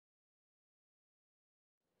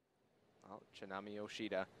Chinami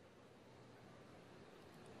Yoshida.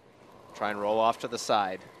 Try and roll off to the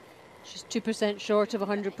side. She's 2% short of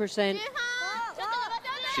 100%.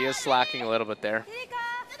 She is slacking a little bit there.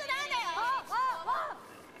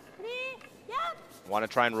 Want to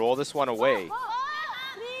try and roll this one away.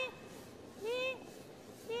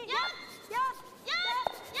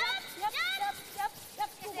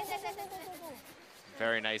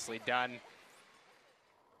 Very nicely done.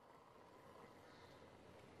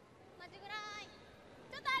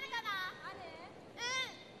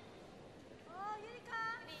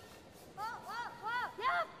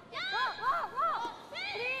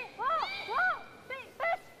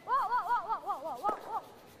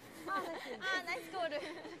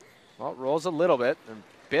 Well, rolls a little bit, a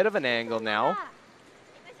bit of an angle now.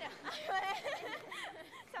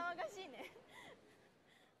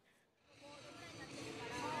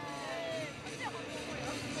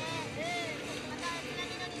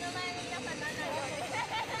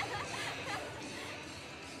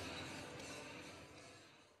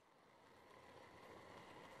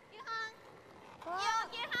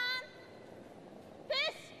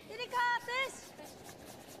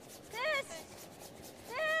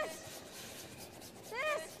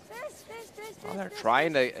 Well, they're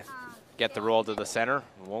trying to get the roll to the center.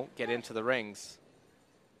 Won't get into the rings.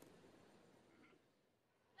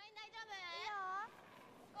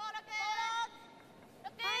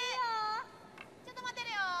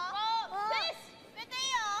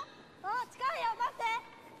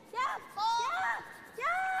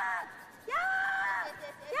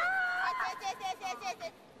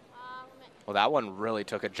 Well, that one really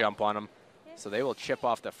took a jump on them. So they will chip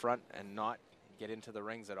off the front and not get into the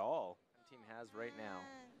rings at all. The team has right now.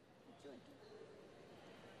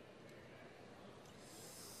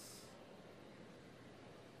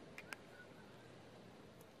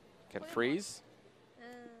 Can freeze.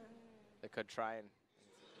 They could try and.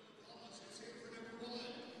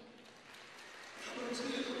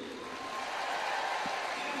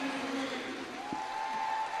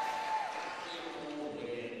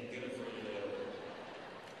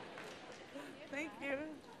 Thank you.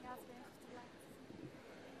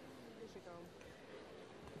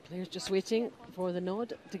 Players just waiting for the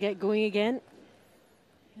nod to get going again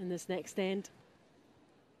in this next end.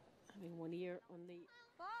 Having one ear on the.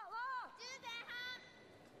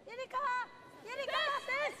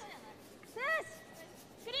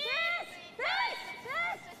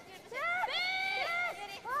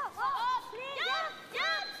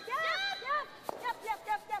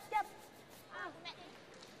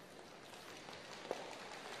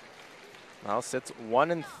 Well, sits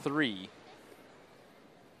 1 and 3.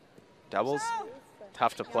 Doubles,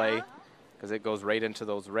 tough to play because it goes right into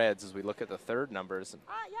those reds as we look at the third numbers.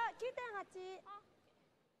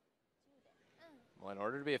 Well, in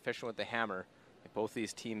order to be efficient with the hammer, like both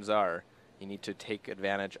these teams are, you need to take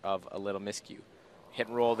advantage of a little miscue. Hit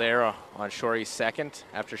and roll there on Shori's second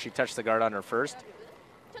after she touched the guard on her first.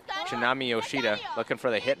 Chinami Yoshida looking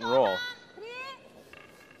for the hit and roll.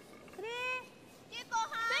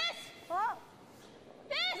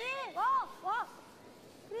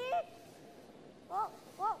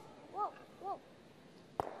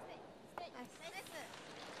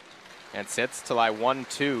 And sits to lie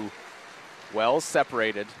 1-2. Well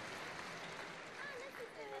separated.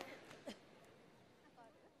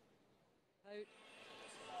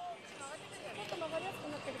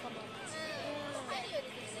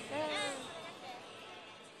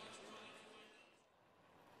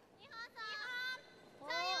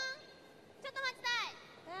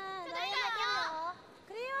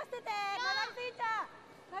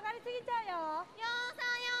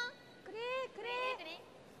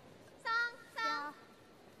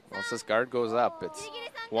 Once this guard goes up, it's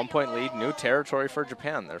 1-point lead, new territory for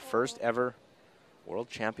Japan, their first ever World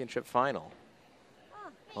Championship final.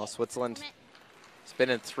 Well, Switzerland has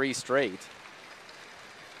been in 3 straight.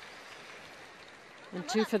 And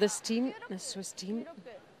 2 for this team, the Swiss team. It's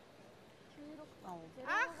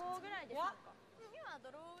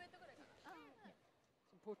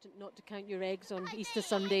important not to count your eggs on Easter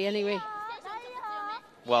Sunday anyway.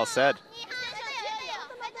 Well said.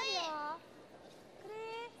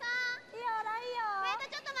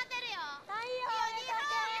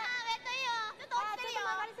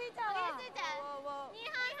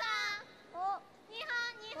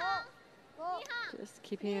 Just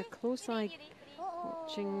keeping a close eye,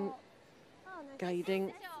 watching,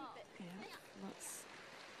 guiding. Yeah, that's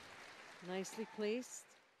nicely placed.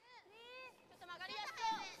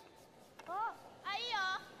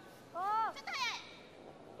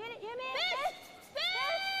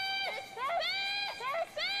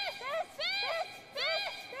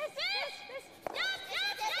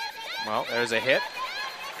 Well, there's a hit.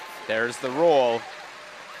 There's the roll.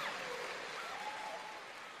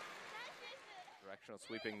 Directional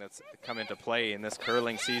sweeping that's come into play in this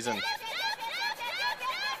curling season.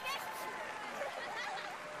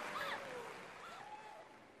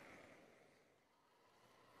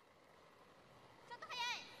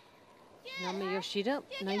 Chinami Yoshida,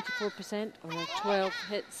 94% on her 12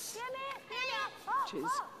 hits, which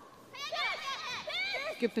is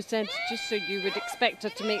a good percentage, so you would expect her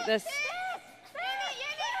to make this.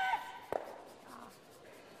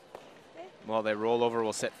 Well, they roll over,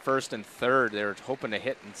 will sit first and third. They're hoping to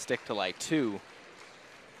hit and stick to like 2.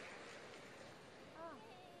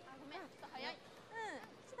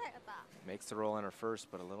 Makes the roll on her first,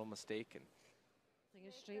 but a little mistaken. I think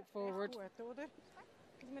it's straightforward.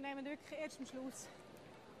 Also wir nehmen wirklich erst am Schluss.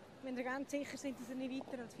 Wenn wir ganz sicher sind, dass nicht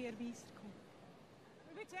weiter als 4 Beisser kommt.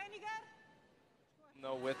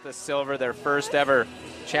 No, with the silver, their first ever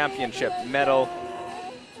championship medal.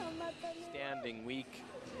 Standing week.